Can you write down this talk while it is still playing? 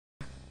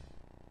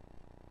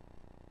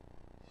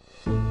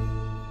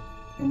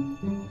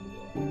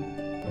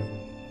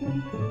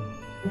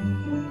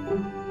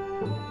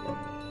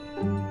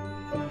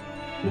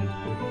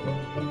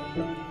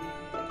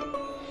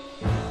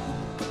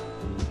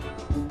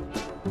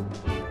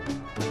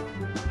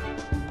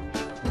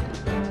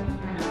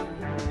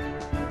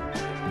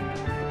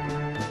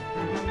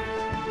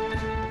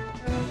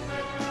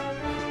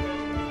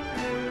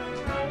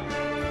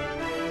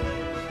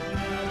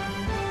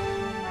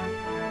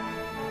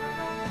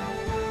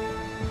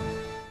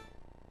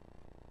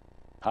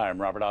Hi,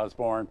 I'm Robert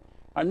Osborne.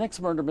 Our next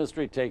murder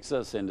mystery takes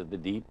us into the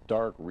deep,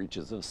 dark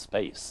reaches of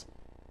space.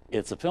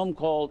 It's a film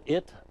called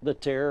It, the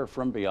Terror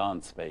from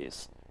Beyond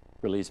Space,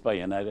 released by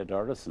United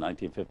Artists in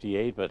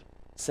 1958, but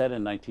set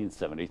in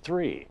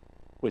 1973,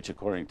 which,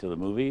 according to the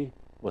movie,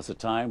 was a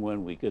time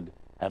when we could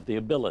have the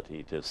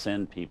ability to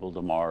send people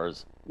to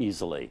Mars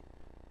easily.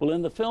 Well,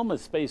 in the film, a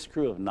space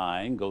crew of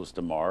 9 goes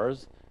to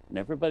Mars, and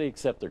everybody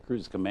except their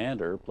crew's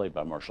commander, played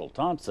by Marshall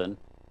Thompson,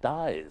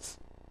 dies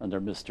under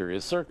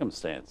mysterious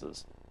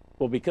circumstances.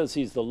 Well, because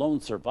he's the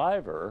lone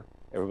survivor,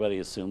 everybody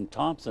assumed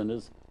Thompson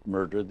has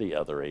murdered the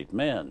other 8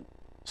 men.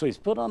 So he's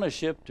put on a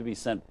ship to be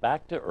sent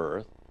back to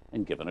Earth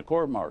and given a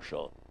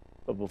court-martial.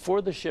 But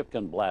before the ship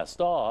can blast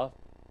off,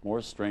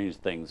 more strange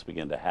things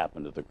begin to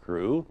happen to the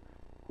crew,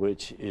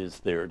 which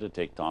is there to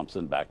take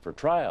Thompson back for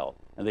trial.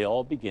 And they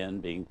all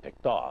begin being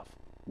picked off,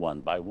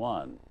 one by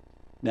one.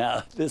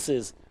 Now, this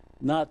is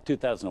not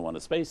 2001: A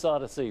Space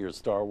Odyssey or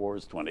Star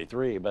Wars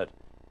 23, but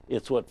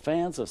it's what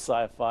fans of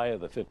sci-fi of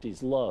the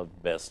 50s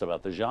loved best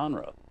about the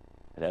genre.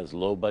 It has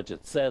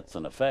low-budget sets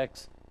and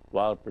effects,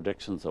 wild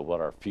predictions of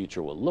what our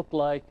future will look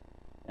like,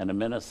 and a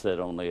menace that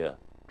only a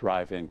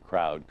drive-in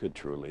crowd could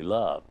truly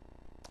love.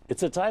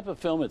 It's a type of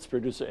film its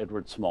producer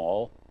Edward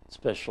Small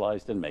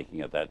specialized in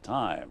making at that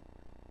time.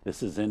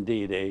 This is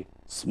indeed a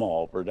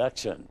small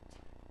production.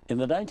 In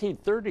the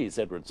 1930s,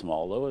 Edward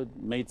Small, though,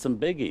 had made some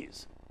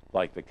biggies,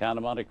 like The Count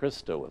of Monte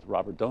Cristo with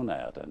Robert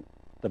Donat and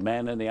The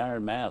Man in the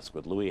Iron Mask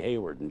with Louis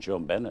Hayward and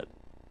Joan Bennett.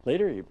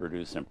 Later, he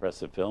produced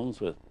impressive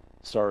films with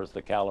stars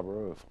the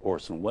caliber of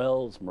Orson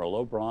Welles, Merle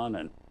Oberon,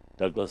 and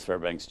Douglas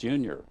Fairbanks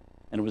Jr.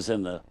 And it was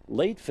in the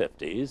late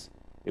 50s,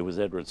 it was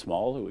Edward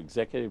Small who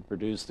executive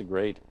produced the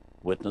great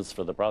Witness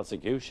for the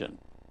Prosecution.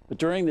 But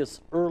during this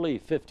early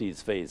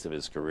 50s phase of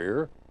his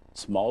career,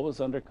 Small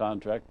was under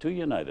contract to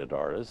United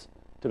Artists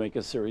to make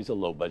a series of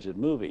low-budget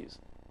movies,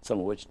 some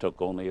of which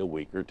took only a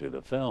week or two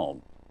to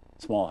film.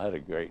 Small had a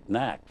great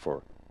knack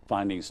for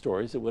finding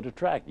stories that would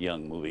attract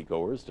young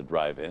moviegoers to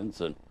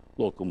drive-ins and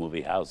local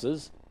movie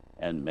houses,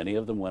 and many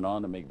of them went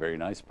on to make very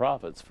nice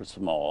profits for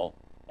Small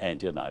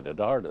and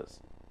United Artists.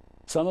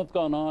 Some have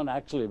gone on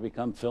actually to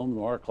become film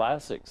noir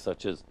classics,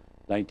 such as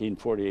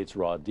 1948's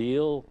Raw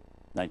Deal,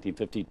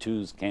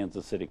 1952's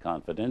Kansas City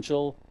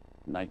Confidential,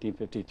 and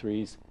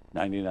 1953's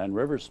 99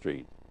 River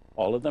Street,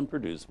 all of them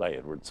produced by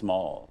Edward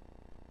Small.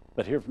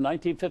 But here from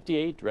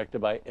 1958, directed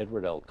by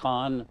Edward L.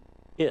 Kahn,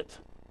 It,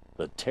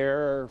 the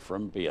Terror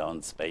from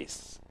Beyond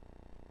Space.